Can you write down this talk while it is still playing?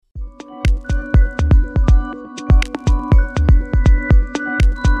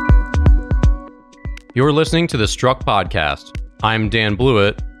You're listening to the Struck Podcast. I'm Dan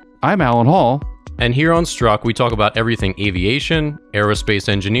Blewett. I'm Alan Hall. And here on Struck, we talk about everything aviation, aerospace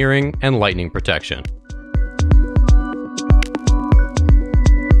engineering, and lightning protection.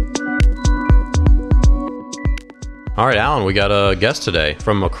 All right, Alan, we got a guest today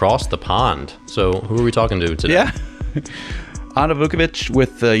from across the pond. So who are we talking to today? Yeah. Anna Vukovic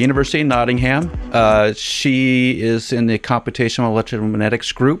with the University of Nottingham. She is in the computational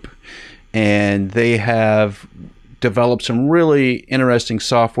electromagnetics group, and they have developed some really interesting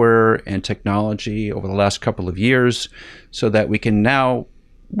software and technology over the last couple of years so that we can now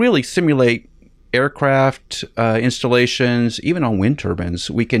really simulate aircraft installations, even on wind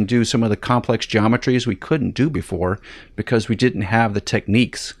turbines. We can do some of the complex geometries we couldn't do before because we didn't have the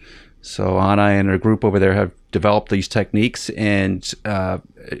techniques. So Anna and her group over there have developed these techniques, and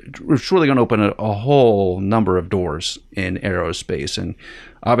it's really going to open a whole number of doors in aerospace. And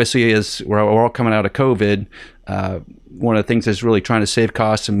obviously, as we're all coming out of COVID, one of the things is really trying to save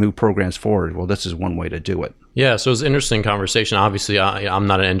costs and move programs forward. Well, this is one way to do it. Yeah, so it's an interesting conversation. Obviously, I'm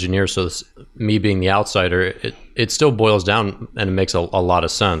not an engineer, so me being the outsider, it still boils down and it makes a lot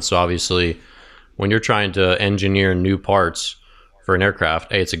of sense. So obviously, when you're trying to engineer new parts for an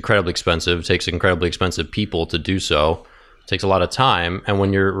aircraft, it's incredibly expensive. It takes incredibly expensive people to do so. It takes a lot of time. And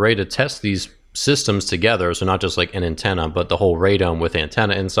when you're ready to test these systems together, so not just like an antenna, but the whole radome with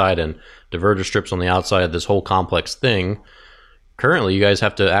antenna inside and diverter strips on the outside of this whole complex thing, currently you guys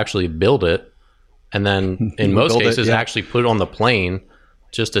have to actually build it. And then in most cases, actually put it on the plane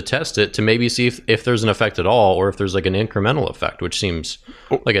just to test it to maybe see if there's an effect at all, or if there's like an incremental effect, which seems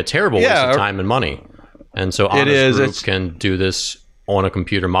like a terrible waste of time and money. And so Anna's group can do this on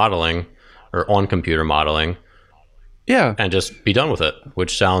computer modeling. Yeah. And just be done with it,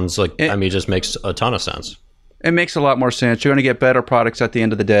 which sounds like, it just makes a ton of sense. It makes a lot more sense. You're going to get better products at the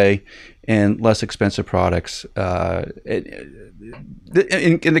end of the day and less expensive products. In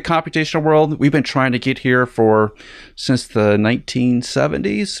the computational world, we've been trying to get here since the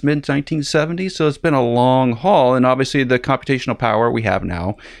 1970s, mid-1970s. So it's been a long haul. And obviously the computational power we have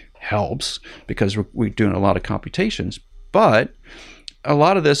now helps because we're doing a lot of computations. But a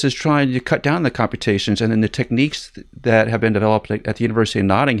lot of this is trying to cut down the computations, and then the techniques that have been developed at the University of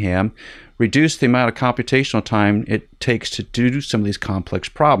Nottingham reduce the amount of computational time it takes to do some of these complex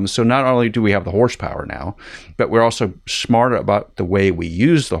problems. So not only do we have the horsepower now, but we're also smarter about the way we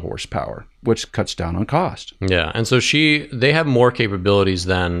use the horsepower, which cuts down on cost. Yeah, and so they have more capabilities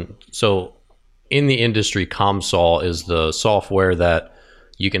than, so in the industry, COMSOL is the software that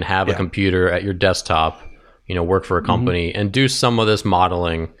you can have a computer at your desktop, work for a company and do some of this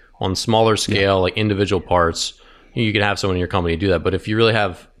modeling on smaller scale, like individual parts. You can have someone in your company do that. But if you really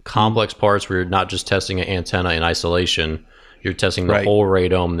have complex parts where you're not just testing an antenna in isolation, you're testing the whole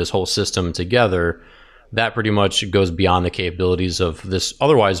radome, this whole system together, that pretty much goes beyond the capabilities of this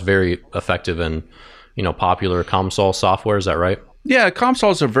otherwise very effective and, popular COMSOL software. Is that right? Yeah,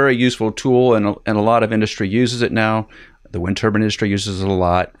 COMSOL is a very useful tool, and a lot of industry uses it now. The wind turbine industry uses it a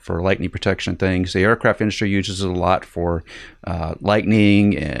lot for lightning protection things. The aircraft industry uses it a lot for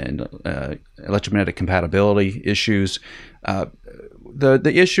lightning and electromagnetic compatibility issues.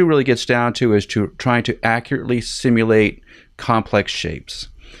 The issue really gets down to is trying to accurately simulate complex shapes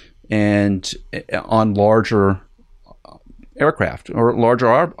and on larger aircraft or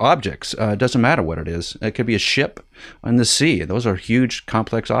larger objects. It doesn't matter what it is. It could be a ship on the sea. Those are huge,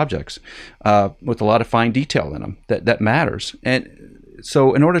 complex objects with a lot of fine detail in them. That matters. And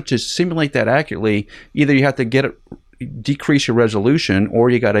so in order to simulate that accurately, either you have to decrease your resolution, or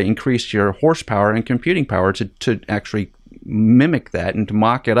you got to increase your horsepower and computing power to actually mimic that and to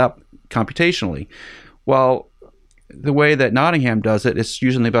mock it up computationally. Well, the way that Nottingham does it, it's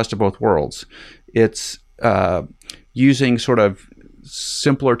using the best of both worlds. It's using sort of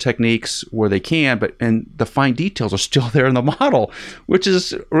simpler techniques where they can, and the fine details are still there in the model, which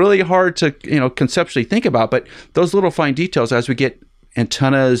is really hard to conceptually think about. But those little fine details, as we get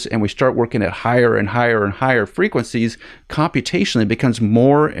antennas and we start working at higher and higher and higher frequencies, computationally becomes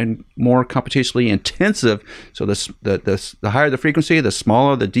more and more computationally intensive. So the higher the frequency, the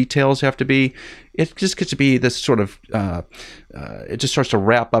smaller the details have to be. It just gets to be this sort of it just starts to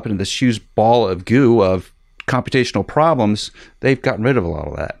wrap up into this huge ball of goo of computational problems. They've gotten rid of a lot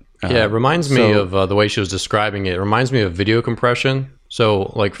of that. Yeah, it reminds me of the way she was describing it. It reminds me of video compression.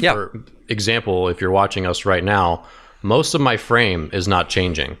 So like, for example, if you're watching us right now, most of my frame is not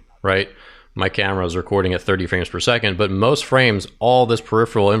changing, right? My camera is recording at 30 frames per second, but most frames, all this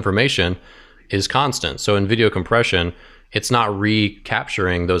peripheral information is constant. So in video compression, it's not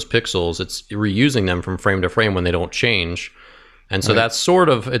recapturing those pixels, it's reusing them from frame to frame when they don't change. And so that's sort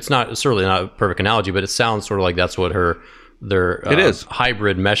of, it's not certainly not a perfect analogy, but it sounds sort of like that's what their it is.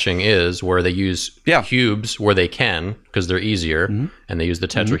 hybrid meshing is, where they use cubes where they can because they're easier, and they use the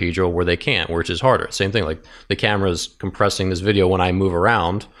tetrahedral where they can't, which is harder. Same thing, like the camera's compressing this video when I move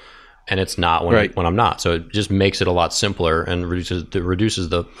around, and it's not when I'm not. So it just makes it a lot simpler and reduces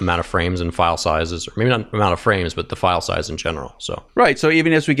the amount of frames and file sizes, or maybe not the amount of frames, but the file size in general. So So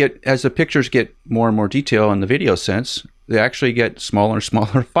even as the pictures get more and more detail in the video sense, they actually get smaller and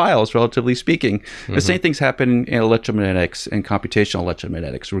smaller files, relatively speaking. The same things happen in electromagnetics and computational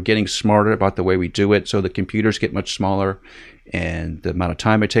electromagnetics. We're getting smarter about the way we do it, so the computers get much smaller, and the amount of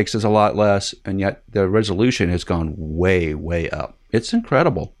time it takes is a lot less, and yet the resolution has gone way, way up. It's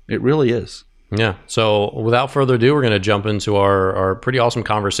incredible. It really is. Yeah. So without further ado, we're going to jump into our pretty awesome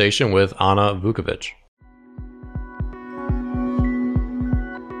conversation with Ana Vukovic.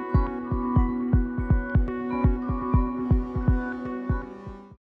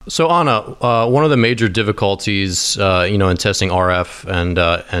 So Ana, one of the major difficulties, in testing RF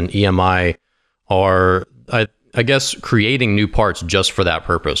and EMI are, I guess, creating new parts just for that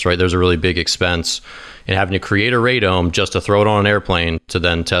purpose, right? There's a really big expense in having to create a radome just to throw it on an airplane to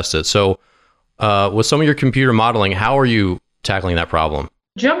then test it. So with some of your computer modeling, how are you tackling that problem?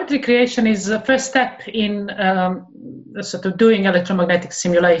 Geometry creation is the first step in sort of doing electromagnetic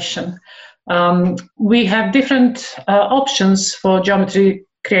simulation. We have different options for geometry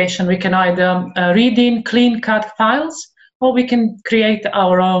creation. We can either read in clean CAD files, or we can create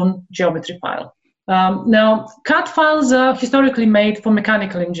our own geometry file. Now, CAD files are historically made for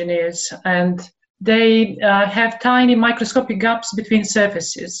mechanical engineers, and they have tiny microscopic gaps between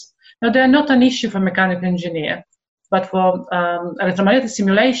surfaces. Now, they're not an issue for a mechanical engineer, but for electromagnetic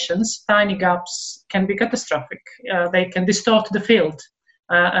simulations, tiny gaps can be catastrophic. They can distort the field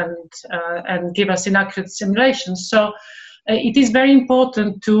and give us inaccurate simulations. So it is very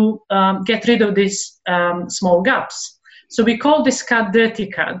important to get rid of these small gaps. So we call this CAD dirty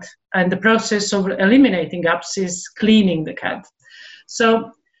CAD, and the process of eliminating gaps is cleaning the CAD.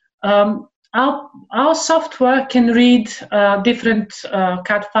 So our software can read different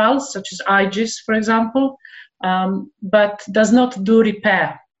CAD files, such as IGES, for example, but does not do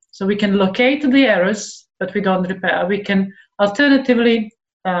repair. So we can locate the errors, but we don't repair. We can alternatively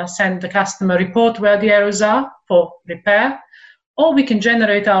send the customer a report where the errors are for repair, or we can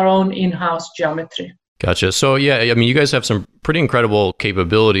generate our own in-house geometry. Gotcha. So yeah, I mean, you guys have some pretty incredible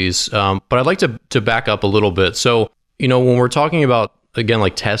capabilities, but I'd like to back up a little bit. So, when we're talking about, again,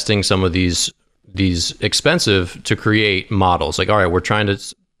 like testing some of these expensive to create models, like, all right, we're trying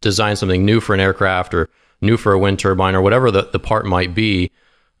to design something new for an aircraft or new for a wind turbine or whatever the part might be.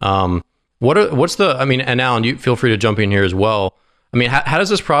 And Alan, you feel free to jump in here as well. I mean, how does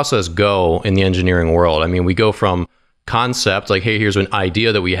this process go in the engineering world? I mean, we go from concept, like, hey, here's an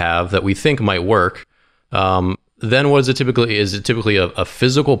idea that we have that we think might work. Then what is it typically? Is it typically a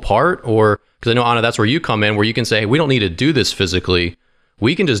physical part? Or, because I know, Ana, that's where you come in, where you can say, hey, we don't need to do this physically.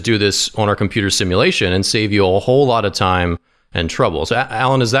 We can just do this on our computer simulation and save you a whole lot of time and trouble. So,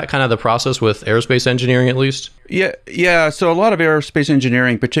 Alan, is that kind of the process with aerospace engineering, at least? Yeah. So a lot of aerospace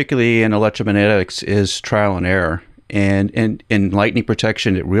engineering, particularly in electromagnetics, is trial and error. And in lightning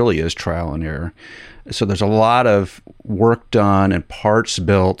protection, it really is trial and error. So there's a lot of work done and parts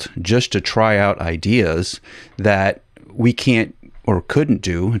built just to try out ideas that we can't or couldn't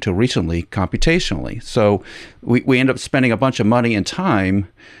do until recently computationally. So we end up spending a bunch of money and time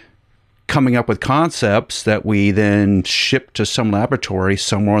coming up with concepts that we then ship to some laboratory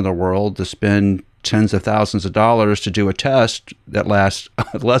somewhere in the world to spend tens of thousands of dollars to do a test that lasts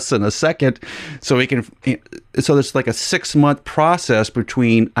less than a second. So there's like a 6-month process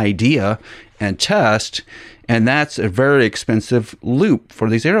between idea and test. And that's a very expensive loop for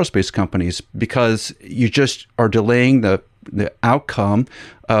these aerospace companies, because you just are delaying the outcome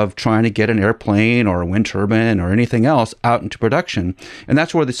of trying to get an airplane or a wind turbine or anything else out into production. And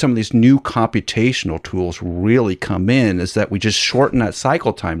that's where some of these new computational tools really come in, is that we just shorten that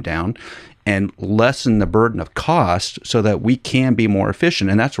cycle time down and lessen the burden of cost so that we can be more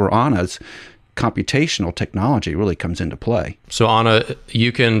efficient. And that's where Ana's computational technology really comes into play. So Ana,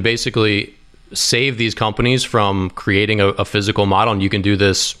 you can basically save these companies from creating a physical model, and you can do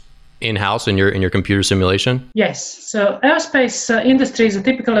this in-house in your computer simulation? Yes. So aerospace industry is a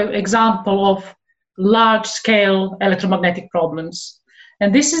typical example of large-scale electromagnetic problems.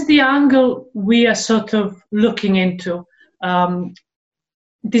 And this is the angle we are sort of looking into.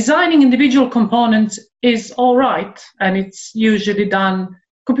 Designing individual components is all right, and it's usually done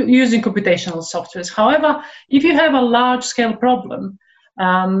using computational softwares. However, if you have a large-scale problem,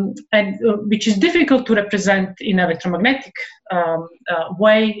 and which is difficult to represent in electromagnetic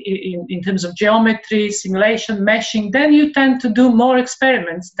way in terms of geometry, simulation, meshing, then you tend to do more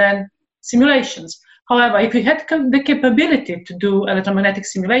experiments than simulations. However, if you had the capability to do electromagnetic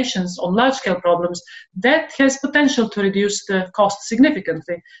simulations on large-scale problems, that has potential to reduce the cost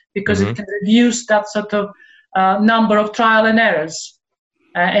significantly, because it can reduce that sort of number of trial and errors.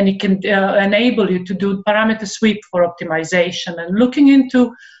 And it can enable you to do parameter sweep for optimization and looking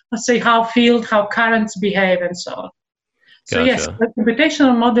into, let's say, how currents behave and so on. So yes, the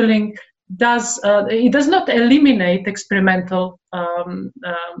computational modeling does not eliminate experimental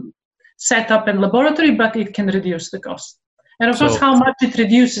setup and laboratory, but it can reduce the cost. And of course, how much it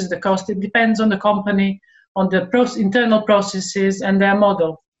reduces the cost, it depends on the company, on the internal processes and their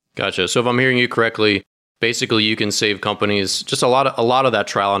model. Gotcha. So if I'm hearing you correctly, basically you can save companies just a lot of that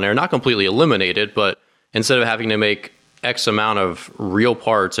trial and error, not completely eliminate it, but instead of having to make X amount of real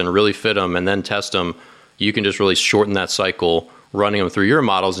parts and really fit them and then test them, you can just really shorten that cycle, running them through your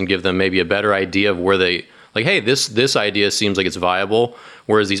models and give them maybe a better idea of where they, like, hey, this idea seems like it's viable,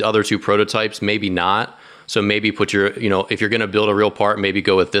 whereas these other two prototypes, maybe not. So maybe put your, if you're going to build a real part, maybe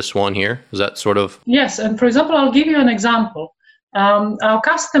go with this one here. Is that sort of? Yes. And for example, I'll give you an example. Our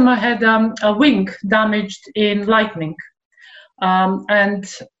customer had a wing damaged in lightning.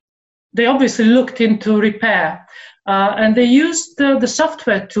 And they obviously looked into repair. And they used the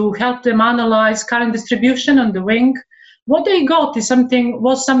software to help them analyze current distribution on the wing. What they got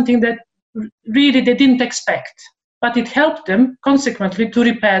was something that really they didn't expect, but it helped them consequently to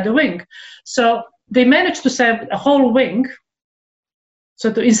repair the wing. So they managed to save a whole wing,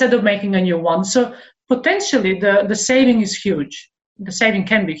 instead of making a new one. So potentially the saving is huge. The saving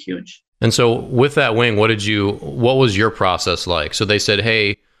can be huge. And so with that wing, what was your process like? So they said,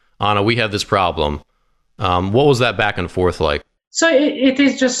 hey, Anna, we have this problem. What was that back and forth like? So it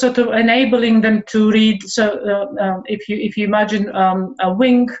is just sort of enabling them to read. So if you imagine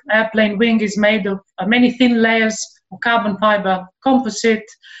airplane wing is made of many thin layers of carbon fiber composite.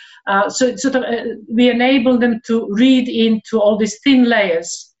 So it's we enable them to read into all these thin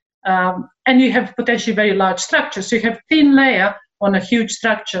layers. And you have potentially very large structures. So you have thin layer on a huge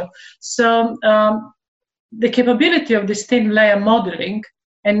structure. So the capability of this thin layer modeling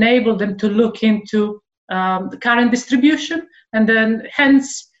enabled them to look into the current distribution, and then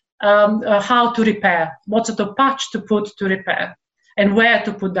hence how to repair, what sort of patch to put to repair, and where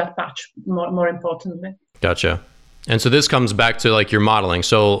to put that patch, more importantly. Gotcha. And so this comes back to like your modeling.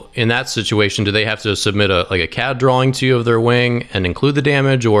 So in that situation, do they have to submit a CAD drawing to you of their wing and include the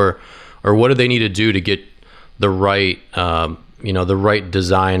damage, or what do they need to do to get the right the right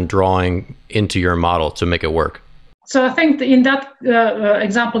design drawing into your model to make it work? So I think in that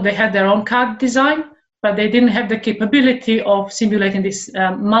example, they had their own CAD design, but they didn't have the capability of simulating these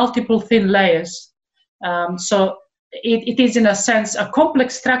multiple thin layers. So it is, in a sense, a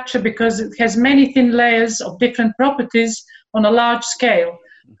complex structure because it has many thin layers of different properties on a large scale.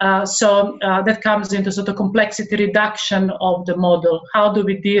 So that comes into sort of complexity reduction of the model. How do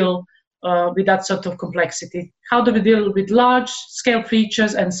we deal with that sort of complexity? How do we deal with large-scale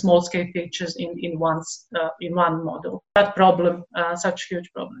features and small-scale features in one model? That problem, such a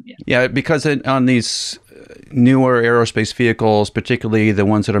huge problem. Yeah, because on these newer aerospace vehicles, particularly the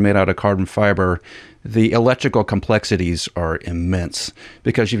ones that are made out of carbon fiber, the electrical complexities are immense.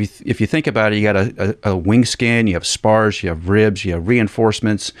 Because if you think about it, you got a wing skin, you have spars, you have ribs, you have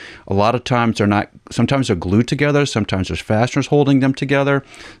reinforcements. A lot of times sometimes they're glued together, sometimes there's fasteners holding them together.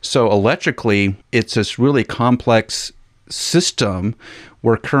 So electrically, it's this really complex system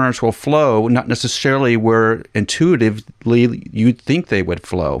where currents will flow, not necessarily where intuitively you'd think they would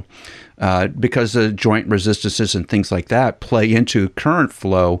flow. Because the joint resistances and things like that play into current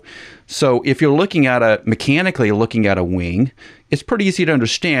flow. So if you're mechanically looking at a wing, it's pretty easy to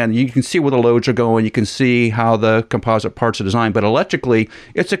understand. You can see where the loads are going. You can see how the composite parts are designed. But electrically,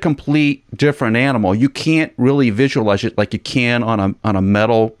 it's a complete different animal. You can't really visualize it like you can on a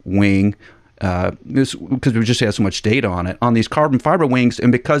metal wing, because we just have so much data on it. On these carbon fiber wings,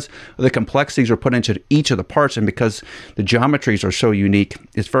 and because the complexities are put into each of the parts, and because the geometries are so unique,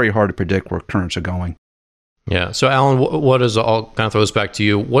 it's very hard to predict where currents are going. Yeah. So Alan, I'll kind of throw this back to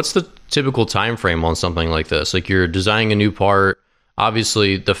you. What's the typical time frame on something like this? Like, you're designing a new part.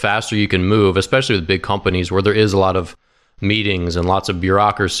 Obviously, the faster you can move, especially with big companies where there is a lot of meetings and lots of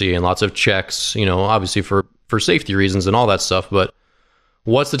bureaucracy and lots of checks, obviously for safety reasons and all that stuff. But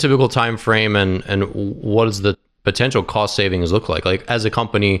what's the typical time frame, and what does the potential cost savings look like? Like, as a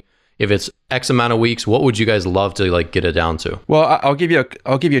company, if it's X amount of weeks, what would you guys love to get it down to? Well, I'll give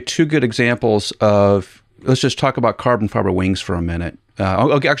you two good examples of let's just talk about carbon fiber wings for a minute.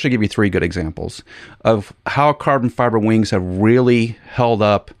 I'll actually give you 3 good examples of how carbon fiber wings have really held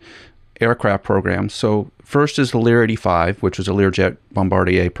up aircraft programs. So first is the Lear 85, which was a Learjet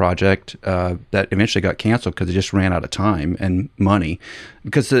Bombardier project that eventually got canceled because it just ran out of time and money.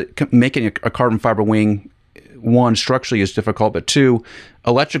 Because making a carbon fiber wing, 1, structurally is difficult, but 2,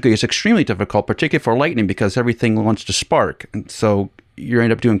 electrically is extremely difficult, particularly for lightning, because everything wants to spark. And so you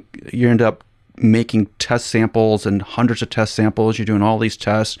end up making test samples and hundreds of test samples. You're doing all these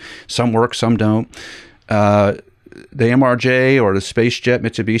tests. Some work, some don't. The MRJ or the SpaceJet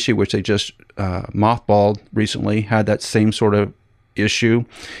Mitsubishi, which they just mothballed recently, had that same sort of issue.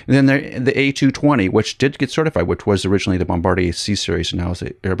 And then the A220, which did get certified, which was originally the Bombardier C Series, and now is the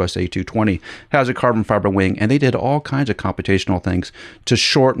Airbus A220, has a carbon fiber wing. And they did all kinds of computational things to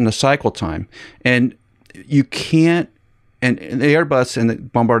shorten the cycle time. And you can't, and the Airbus and the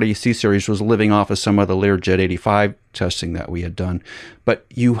Bombardier C Series was living off of some of the Learjet 85 testing that we had done. But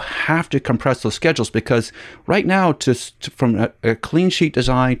you have to compress those schedules, because right now, from a clean sheet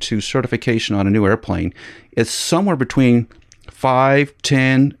design to certification on a new airplane, it's somewhere between 5,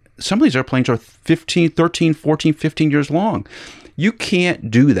 10, some of these airplanes are 15, 13, 14, 15 years long. You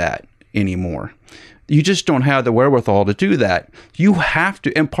can't do that anymore. You just don't have the wherewithal to do that. You have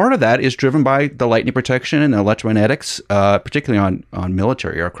to, and part of that is driven by the lightning protection and the electromagnetics, particularly on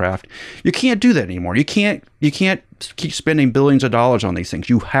military aircraft. You can't do that anymore. You can't keep spending billions of dollars on these things.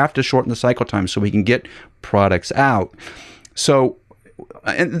 You have to shorten the cycle time so we can get products out. So,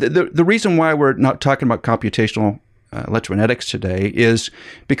 and the reason why we're not talking about computational electromagnetics today is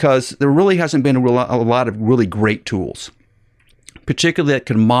because there really hasn't been a lot of really great tools, particularly that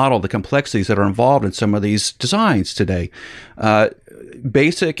can model the complexities that are involved in some of these designs today.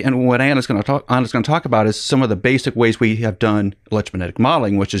 Basic, and what Anna's going to talk about is some of the basic ways we have done electromagnetic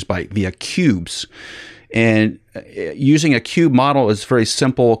modeling, which is via cubes. And using a cube model is very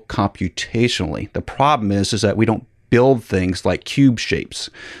simple computationally. The problem is that we don't build things like cube shapes.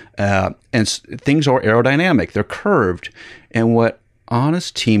 And things are aerodynamic. They're curved. And what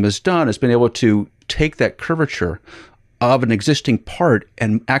Anna's team has done is been able to take that curvature of an existing part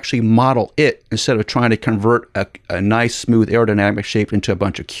and actually model it instead of trying to convert a nice, smooth aerodynamic shape into a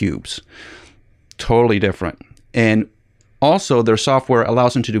bunch of cubes. Totally different. And also, their software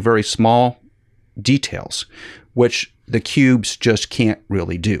allows them to do very small details, which the cubes just can't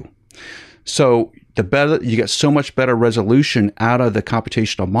really do. So you get so much better resolution out of the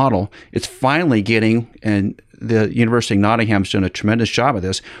computational model. It's finally getting, and the University of Nottingham's done a tremendous job of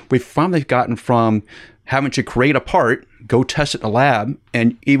this. We've finally gotten from having to create a part, go test it in a lab,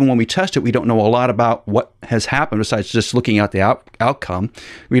 and even when we test it, we don't know a lot about what has happened besides just looking at the outcome.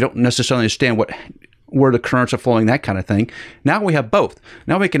 We don't necessarily understand where the currents are flowing, that kind of thing. Now we have both.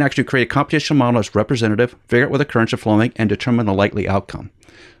 Now we can actually create a computational model that's representative, figure out where the currents are flowing, and determine the likely outcome.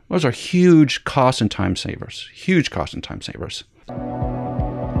 Those are huge cost and time savers. Huge cost and time savers.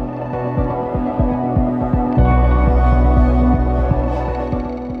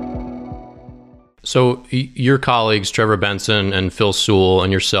 So your colleagues, Trevor Benson and Phil Sewell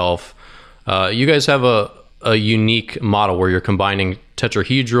and yourself, you guys have a unique model where you're combining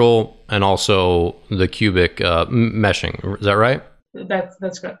tetrahedral and also the cubic meshing. Is that right?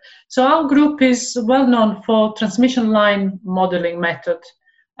 That's correct. So our group is well known for transmission line modeling method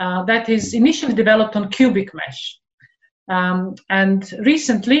that is initially developed on cubic mesh. And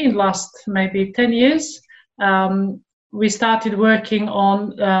recently, in the last maybe 10 years, we started working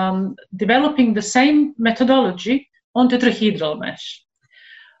on developing the same methodology on tetrahedral mesh.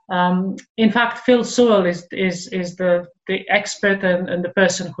 In fact, Phil Sewell is the expert and the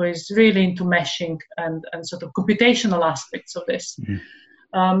person who is really into meshing and sort of computational aspects of this.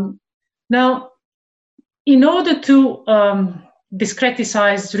 Mm-hmm. Now, in order to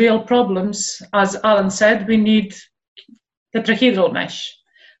discretize real problems, as Alan said, we need tetrahedral mesh.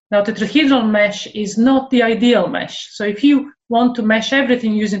 Now, tetrahedral mesh is not the ideal mesh. So if you want to mesh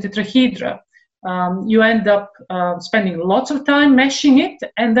everything using tetrahedra, you end up spending lots of time meshing it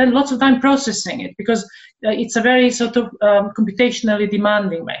and then lots of time processing it, because it's a very sort of computationally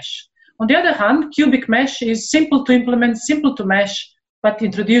demanding mesh. On the other hand, cubic mesh is simple to implement, simple to mesh, but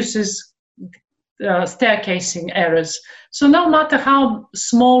introduces staircasing errors. So no matter how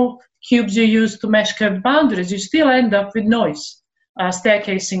small cubes you use to mesh curved boundaries, you still end up with noise,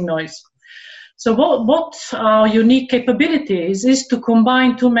 staircasing noise. So what our unique capability is to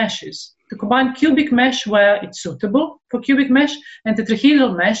combine two meshes. To combine cubic mesh where it's suitable for cubic mesh and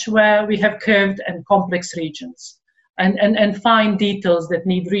tetrahedral mesh where we have curved and complex regions and fine details that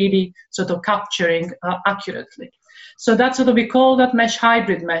need really sort of capturing accurately. So that's what we call that mesh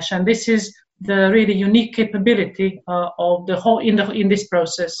hybrid mesh, and this is the really unique capability of the whole in this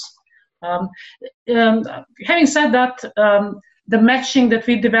process. Having said that, the meshing that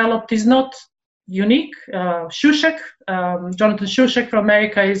we developed is not unique. Shusek, Jonathan Shusek from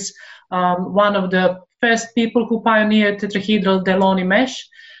America, is one of the first people who pioneered tetrahedral Delaunay mesh.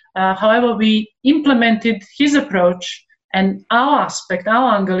 However, we implemented his approach, and our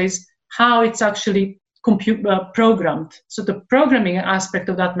angle is how it's actually programmed. So the programming aspect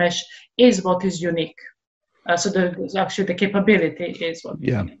of that mesh is what is unique. So the capability is what.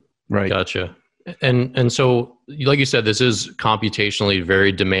 Yeah, right. Gotcha. And so, like you said, this is computationally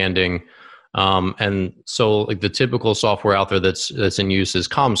very demanding. And so, like the typical software out there that's in use is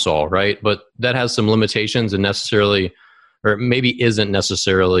COMSOL, right? But that has some limitations and necessarily, or maybe isn't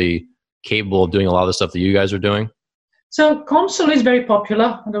necessarily capable of doing a lot of the stuff that you guys are doing. So COMSOL is very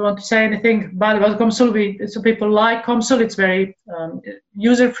popular. I don't want to say anything bad about COMSOL. So people like COMSOL. It's very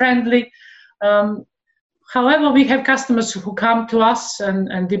user-friendly. However, we have customers who come to us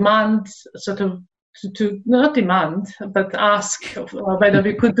and demand to not demand, but ask whether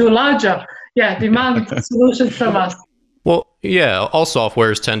we could do larger. Yeah, demand solutions from us. Well, yeah, all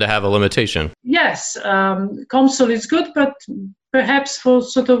softwares tend to have a limitation. Yes, COMSOL is good, but perhaps for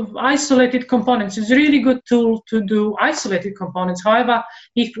sort of isolated components, it's a really good tool to do isolated components. However,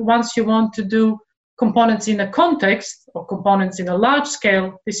 if once you want to do components in a context or components in a large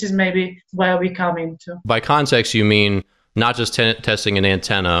scale, this is maybe where we come into. By context, you mean not just testing an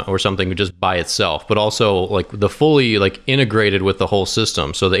antenna or something just by itself, but also like the fully like integrated with the whole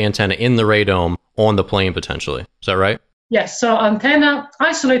system. So the antenna in the radome on the plane potentially. Is that right? Yes. So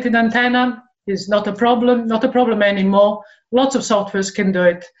isolated antenna is not a problem anymore. Lots of softwares can do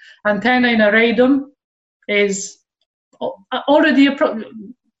it. Antenna in a radome is already a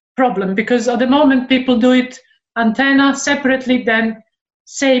problem because at the moment people do it antenna separately, then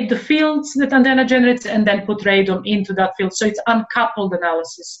save the fields that antenna generates and then put radome into that field. So it's uncoupled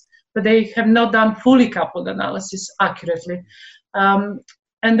analysis, but they have not done fully coupled analysis accurately. And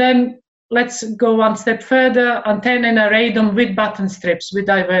then let's go one step further, antenna in a radome with button strips, with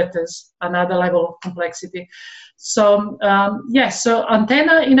diverters, another level of complexity. So yes, so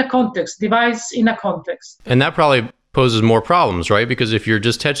antenna in a context, device in a context. And that probably poses more problems, right? Because if you're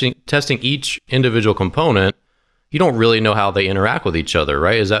just testing each individual component, you don't really know how they interact with each other,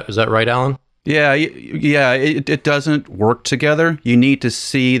 right? Is that right, Alan? Yeah, it doesn't work together. You need to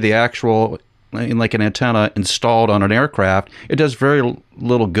see the actual, like an antenna installed on an aircraft. It does very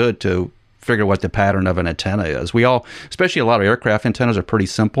little good to figure what the pattern of an antenna is. Especially a lot of aircraft antennas are pretty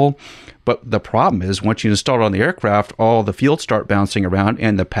simple, but the problem is once you install it on the aircraft, all the fields start bouncing around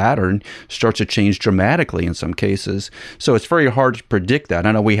and the pattern starts to change dramatically in some cases. So it's very hard to predict that.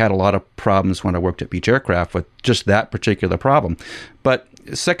 I know we had a lot of problems when I worked at Beech Aircraft with just that particular problem. But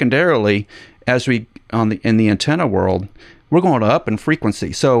secondarily, as in the antenna world, we're going up in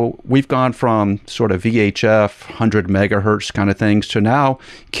frequency. So we've gone from sort of VHF, 100 megahertz kind of things to now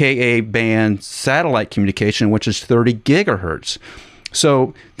Ka band satellite communication, which is 30 gigahertz.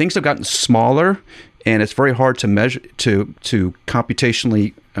 So things have gotten smaller, and it's very hard to measure, to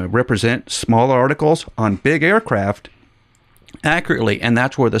computationally represent smaller articles on big aircraft accurately. And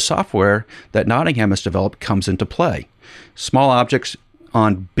that's where the software that Nottingham has developed comes into play. Small objects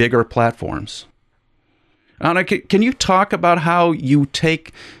on bigger platforms. Anna, can you talk about how you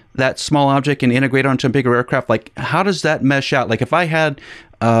take that small object and integrate it onto a bigger aircraft? Like, how does that mesh out? Like, if I had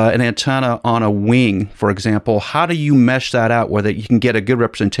an antenna on a wing, for example, how do you mesh that out where you can get a good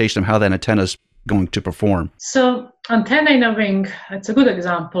representation of how that antenna is going to perform? So, antenna in a wing, it's a good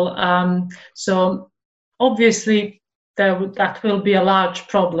example. So, obviously, that will be a large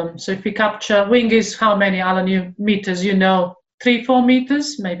problem. So, if we capture, wing is how many, Alan, meters? 3-4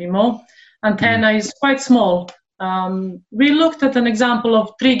 meters, maybe more. Antenna is quite small. We looked at an example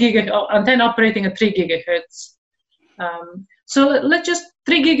of antenna operating at 3 gigahertz. So let's just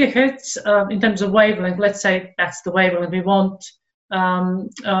 3 gigahertz in terms of wavelength. Let's say that's the wavelength we want.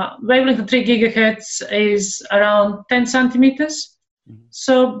 Wavelength of 3 gigahertz is around 10 centimeters.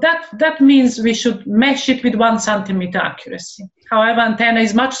 So that means we should mesh it with 1 centimeter accuracy. However, antenna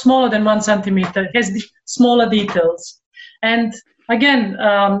is much smaller than 1 centimeter. It has smaller details. And again,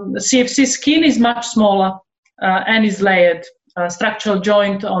 the CFC skin is much smaller and is layered, structural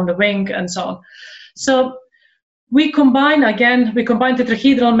joint on the wing and so on. So we combine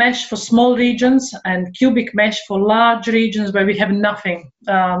tetrahedral mesh for small regions and cubic mesh for large regions where we have nothing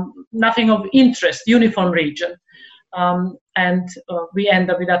of interest, uniform region. And we end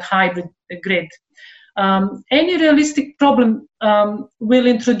up with that hybrid grid. Any realistic problem will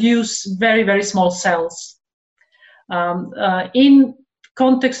introduce very, very small cells. In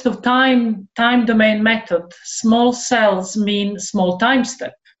context of time domain method, small cells mean small time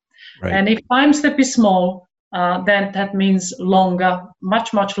step. Right. And if time step is small, then that means longer,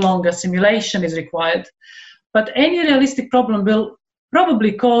 much longer simulation is required. But any realistic problem will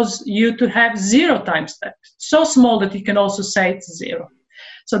probably cause you to have zero time step, so small that you can also say it's zero.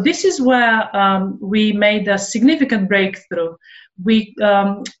 So this is where we made a significant breakthrough. We,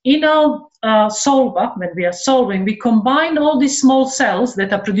 in our solver, when we are solving, we combine all these small cells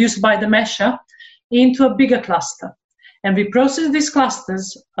that are produced by the mesher into a bigger cluster. And we process these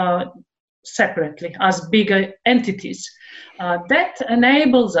clusters separately as bigger entities. That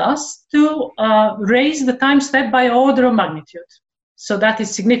enables us to raise the time step by order of magnitude. So that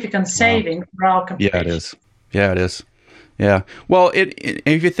is significant saving for our computation. Yeah, it is. Yeah, it is. Yeah. Well,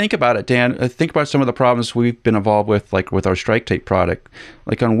 if you think about it, Dan, think about some of the problems we've been involved with, like with our Strike Tape product.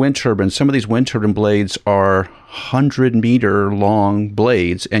 Like on wind turbines, some of these wind turbine blades are 100-meter long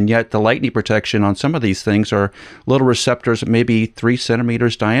blades, and yet the lightning protection on some of these things are little receptors, maybe 3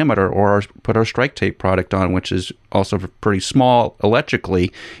 centimeters diameter, or put our Strike Tape product on, which is also pretty small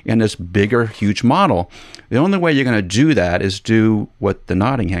electrically in this bigger, huge model. The only way you're going to do that is do what the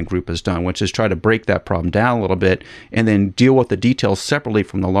Nottingham group has done, which is try to break that problem down a little bit and then deal with the details separately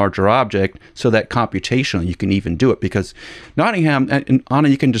from the larger object so that computationally you can even do it. Because Nottingham, and Anna,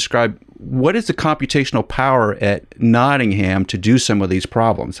 you can describe what is the computational power at Nottingham to do some of these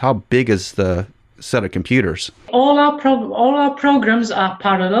problems? How big is the set of computers? All our programs are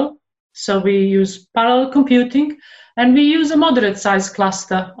parallel. So we use parallel computing, and we use a moderate-sized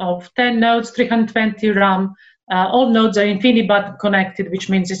cluster of 10 nodes, 320 RAM. All nodes are InfiniBand connected, which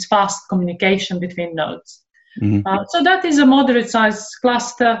means it's fast communication between nodes. Mm-hmm. So that is a moderate-sized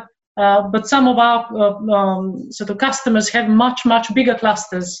cluster, but some of our sort of customers have much bigger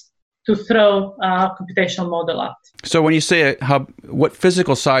clusters to throw a computational model at. So when you say a hub, what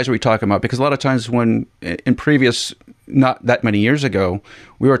physical size are we talking about? Because a lot of times when in previous, not that many years ago,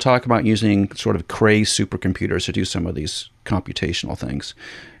 we were talking about using sort of Cray supercomputers to do some of these computational things.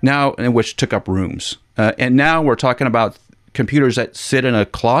 Now, which took up rooms. And now we're talking about computers that sit in a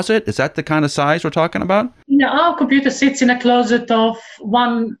closet. Is that the kind of size we're talking about? Yeah, our computer sits in a closet of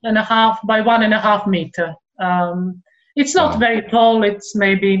 1.5 by 1.5 meter. It's not very tall. It's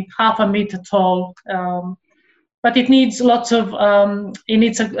maybe half a meter tall, but it needs lots of. It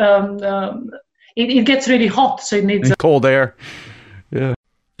needs a. It gets really hot, so it needs cold air. Yeah.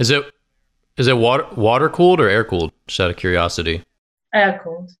 Is it water cooled or air cooled? Just out of curiosity. Air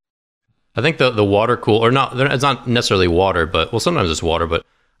cooled. I think the water cool, or not. It's not necessarily water, but well, sometimes it's water. But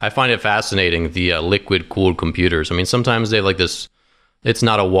I find it fascinating the liquid cooled computers. I mean, sometimes they have like this. It's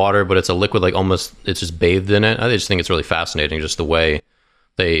not a water, but it's a liquid, like almost it's just bathed in it. I just think it's really fascinating, just the way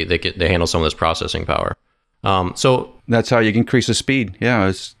they handle some of this processing power. So that's how you increase the speed. Yeah,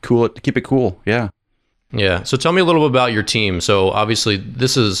 it's cool. Keep it cool. Yeah. Yeah. So tell me a little bit about your team. So obviously,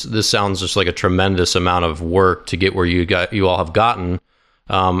 this sounds just like a tremendous amount of work to get where you all have gotten.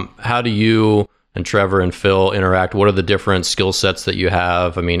 How do you and Trevor and Phil interact? What are the different skill sets that you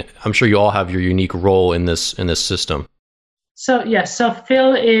have? I mean, I'm sure you all have your unique role in this system. So yes, so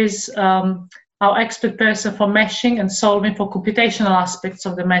Phil is our expert person for meshing and solving for computational aspects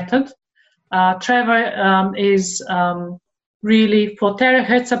of the method. Trevor is really for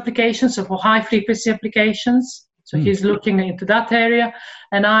terahertz applications, so for high frequency applications. So he's looking into that area,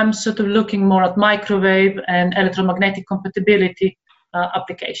 and I'm sort of looking more at microwave and electromagnetic compatibility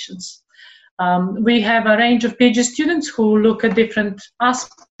applications. We have a range of PhD students who look at different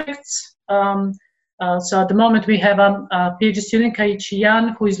aspects. So at the moment we have a PhD student, Kaiichi Yan,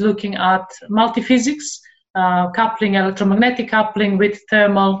 who is looking at multiphysics, coupling, electromagnetic coupling with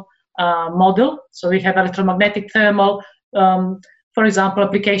thermal model. So we have electromagnetic thermal, for example,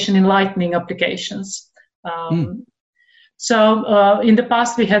 application in lightning applications. So in the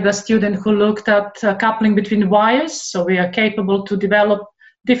past we had a student who looked at coupling between wires. So we are capable to develop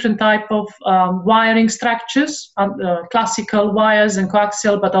different type of wiring structures, classical wires and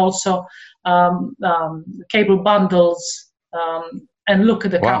coaxial, but also cable bundles, and look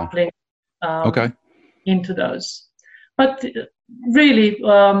at the coupling into those. But really,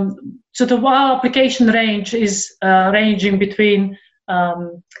 sort of our application range is ranging between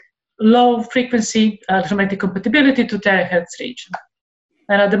low frequency electromagnetic compatibility to terahertz region.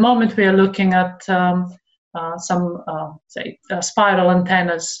 And at the moment we are looking at some, spiral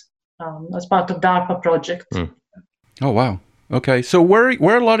antennas as part of DARPA project. Oh, wow. Okay, so where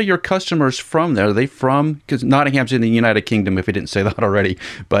are a lot of your customers from there? Are they from, because Nottingham's in the United Kingdom, if I didn't say that already,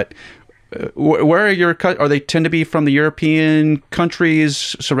 but where are they tend to be from the European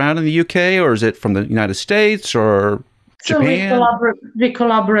countries surrounding the UK, or is it from the United States, or So Japan? we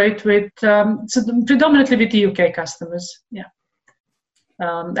collaborate with predominantly with the UK customers,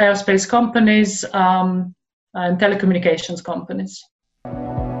 aerospace companies and telecommunications companies.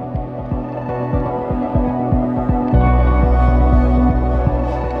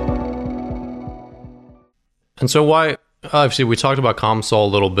 And so why, obviously we talked about COMSOL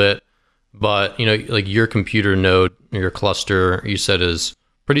a little bit, but like your computer node, your cluster, you said is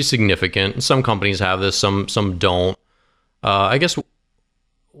pretty significant. Some companies have this, some don't. I guess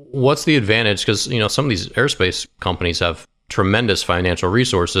what's the advantage? Because some of these aerospace companies have tremendous financial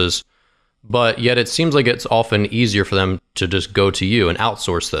resources, but yet it seems like it's often easier for them to just go to you and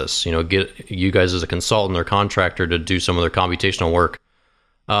outsource this. Get you guys as a consultant or contractor to do some of their computational work.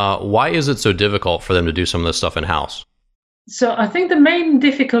 Why is it so difficult for them to do some of this stuff in-house? So I think the main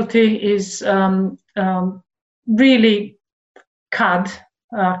difficulty is really CAD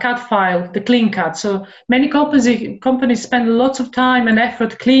file, the clean CAD. So many companies spend lots of time and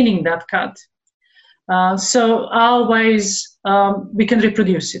effort cleaning that CAD. So our ways, we can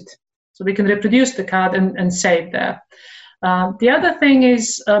reproduce it. So we can reproduce the CAD and save there. The other thing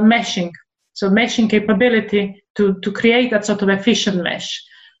is meshing. So meshing capability to create that sort of efficient mesh.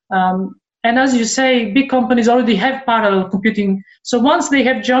 And as you say, big companies already have parallel computing. So once they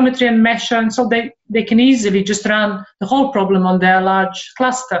have geometry and mesh, and so they can easily just run the whole problem on their large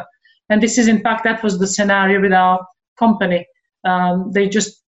cluster. And this is, in fact, that was the scenario with our company. They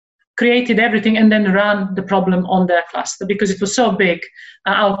just created everything and then ran the problem on their cluster because it was so big.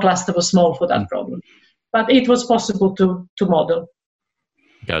 Our cluster was small for that problem. But it was possible to model.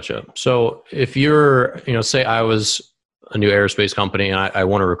 Gotcha. So if you're, say I was a new aerospace company and I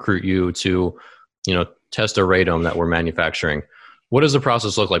want to recruit you to, test a radome that we're manufacturing, what does the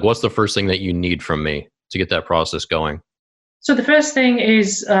process look like? What's the first thing that you need from me to get that process going? So the first thing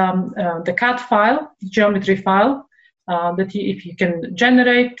is the CAD file, geometry file, that if you can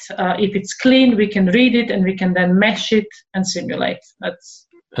generate. If it's clean, we can read it and we can then mesh it and simulate.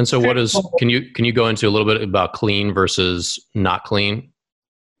 And so can you go into a little bit about clean versus not clean?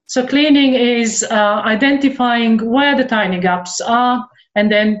 So cleaning is identifying where the tiny gaps are and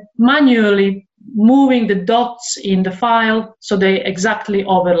then manually moving the dots in the file so they exactly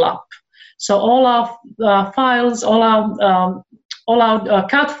overlap. So all our files, all our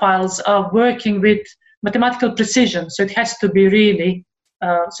CAD files are working with mathematical precision. So it has to be really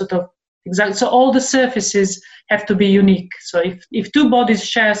sort of exact. So all the surfaces have to be unique. So if two bodies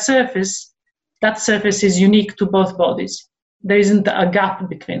share a surface, that surface is unique to both bodies. There isn't a gap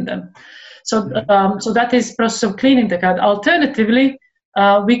between them. So that is process of cleaning the CAD. Alternatively,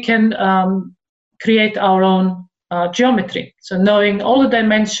 we can create our own geometry. So knowing all the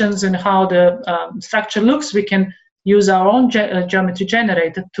dimensions and how the structure looks, we can use our own geometry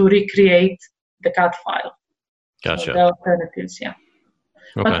generator to recreate the CAD file. Gotcha. So the alternatives, yeah.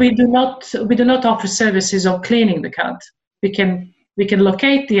 Okay. But we do not offer services of cleaning the CAD. We can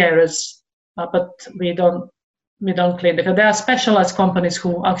locate the errors, but we don't clean the CAD. There are specialized companies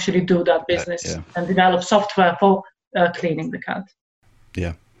who actually do that business and develop software for cleaning the CAD.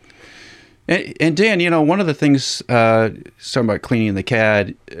 Yeah. And Dan, one of the things talking about cleaning the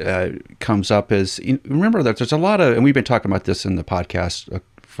CAD comes up is, remember that there's a lot of, and we've been talking about this in the podcast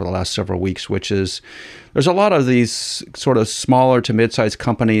for the last several weeks, which is there's a lot of these sort of smaller to mid-sized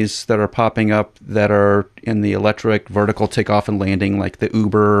companies that are popping up that are in the electric vertical takeoff and landing, like the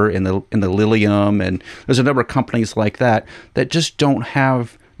Uber and the Lilium, and there's a number of companies like that just don't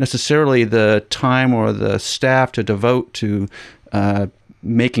have necessarily the time or the staff to devote to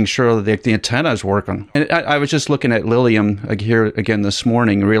making sure that the antennas work on. And I was just looking at Lilium here again this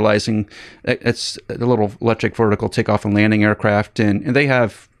morning, realizing it's a little electric vertical takeoff and landing aircraft, and they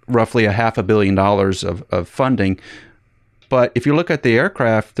have roughly $500 million of funding. But if you look at the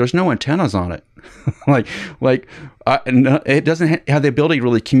aircraft, there's no antennas on it. It doesn't have the ability to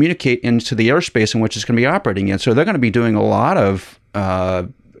really communicate into the airspace in which it's going to be operating in. So they're going to be doing a lot of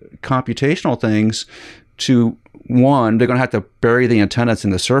computational things to, one, they're going to have to bury the antennas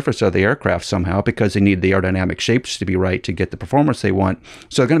in the surface of the aircraft somehow because they need the aerodynamic shapes to be right to get the performance they want.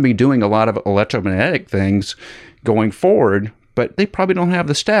 So they're going to be doing a lot of electromagnetic things going forward, but they probably don't have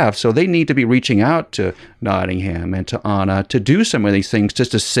the staff. So they need to be reaching out to Nottingham and to ANA to do some of these things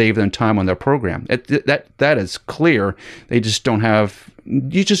just to save them time on their program. That is clear. You just don't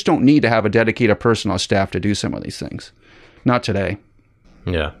need to have a dedicated person on staff to do some of these things. Not today.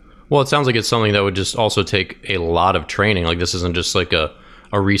 Yeah. Well, it sounds like it's something that would just also take a lot of training. Like this isn't just like a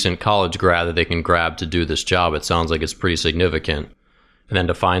recent college grad that they can grab to do this job. It sounds like it's pretty significant. And then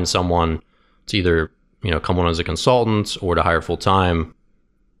to find someone to either, come on as a consultant or to hire full time,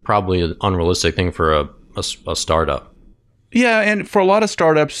 probably an unrealistic thing for a startup. Yeah, and for a lot of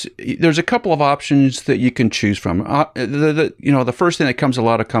startups, there's a couple of options that you can choose from. The first thing that comes to a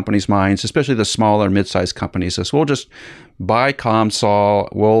lot of companies' minds, especially the smaller, mid-sized companies, is we'll just buy COMSOL.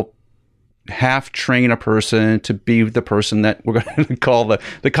 We'll half train a person to be the person that we're going to call the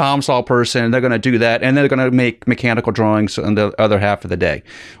COMSOL person. They're going to do that, and they're going to make mechanical drawings on the other half of the day.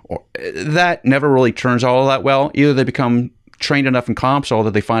 That never really turns all that well. Either they become trained enough in COMSOL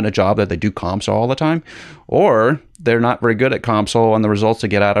that they find a job that they do COMSOL all the time, or they're not very good at COMSOL and the results they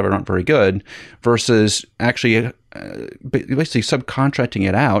get out of it aren't very good, versus actually basically subcontracting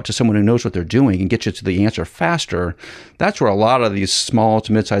it out to someone who knows what they're doing and gets you to the answer faster. That's where a lot of these small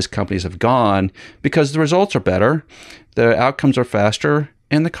to mid-sized companies have gone, because the results are better, the outcomes are faster,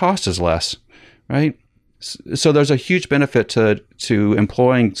 and the cost is less, right? So there's a huge benefit to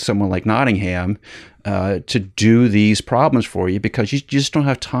employing someone like Nottingham to do these problems for you, because you just don't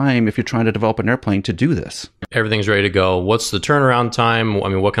have time if you're trying to develop an airplane to do this. Everything's ready to go. What's the turnaround time? I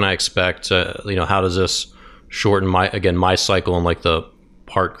mean, what can I expect? How does this shorten my cycle and like the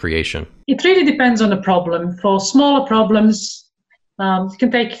part creation? It really depends on the problem. For smaller problems,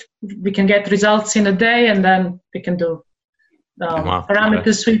 we can get results in a day, and then we can do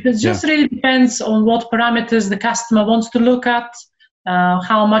parameter sweep. It just really depends on what parameters the customer wants to look at,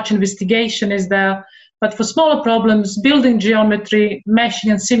 how much investigation is there. But for smaller problems, building geometry, meshing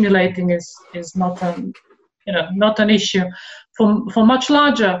and simulating is not an issue. For much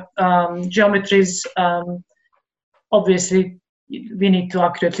larger geometries, obviously we need to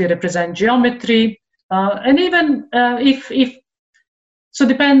accurately represent geometry, and even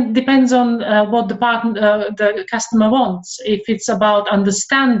depends on what the customer wants. If it's about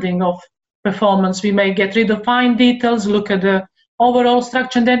understanding of performance, we may get rid of fine details, look at the overall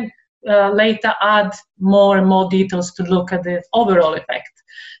structure, and then later add more and more details to look at the overall effect.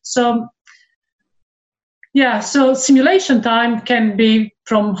 So simulation time can be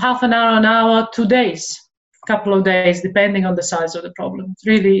from half an hour, 2 days, a couple of days, depending on the size of the problem. It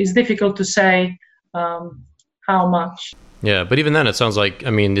really is difficult to say how much. Yeah, but even then, it sounds like,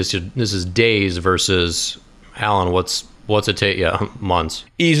 this is days versus, Alan, what's it take? Yeah, months.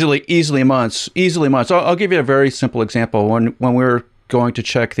 Easily months. I'll give you a very simple example. When we're going to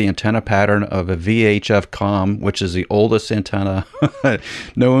check the antenna pattern of a VHF COM, which is the oldest antenna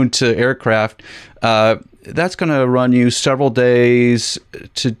known to aircraft, that's going to run you several days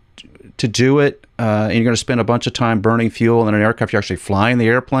to do it, and you're going to spend a bunch of time burning fuel in an aircraft. You're actually flying the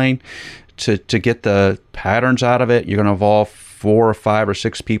airplane. To get the patterns out of it, you're going to involve 4 or 5 or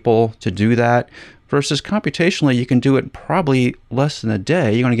 6 people to do that. Versus computationally, you can do it in probably less than a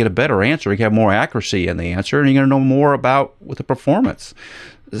day. You're going to get a better answer. You have more accuracy in the answer, and you're going to know more about with the performance.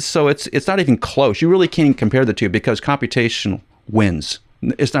 So it's not even close. You really can't compare the two, because computation wins.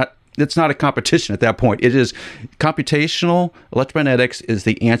 It's not a competition at that point. It is computational electromagnetics is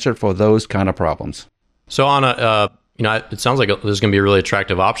the answer for those kind of problems. So Anna, it sounds like this is going to be a really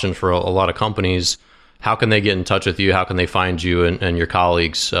attractive option for a lot of companies. How can they get in touch with you? How can they find you and your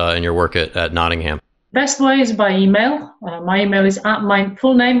colleagues in your work at Nottingham? Best way is by email. My email is my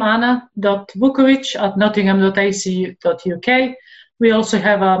full name, anna.vukovic@nottingham.ac.uk. We also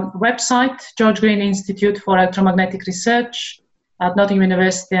have a website, George Green Institute for Electromagnetic Research at Nottingham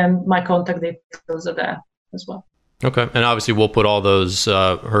University, and my contact details are there as well. Okay, and obviously we'll put all those,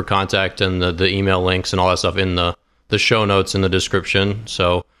 her contact and the email links and all that stuff in the show notes in the description.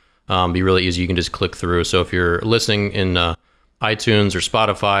 So be really easy. You can just click through. So if you're listening in iTunes or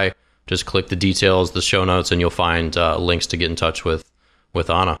Spotify, just click the details, the show notes, and you'll find links to get in touch with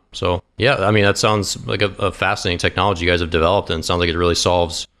Anna. So yeah, that sounds like a fascinating technology you guys have developed, and it sounds like it really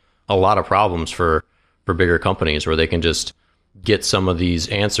solves a lot of problems for bigger companies, where they can just get some of these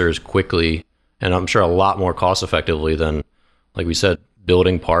answers quickly, and I'm sure a lot more cost effectively than, like we said,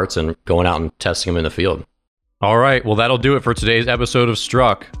 building parts and going out and testing them in the field. All right, well, that'll do it for today's episode of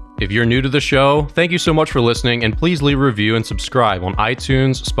Struck. If you're new to the show, thank you so much for listening, and please leave a review and subscribe on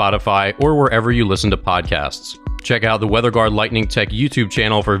iTunes, Spotify, or wherever you listen to podcasts. Check out the WeatherGuard Lightning Tech YouTube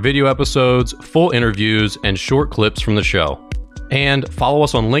channel for video episodes, full interviews, and short clips from the show. And follow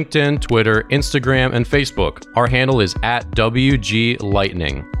us on LinkedIn, Twitter, Instagram, and Facebook. Our handle is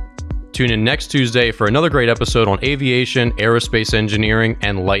 @WGLightning. Tune in next Tuesday for another great episode on aviation, aerospace engineering,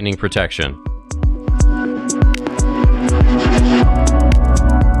 and lightning protection.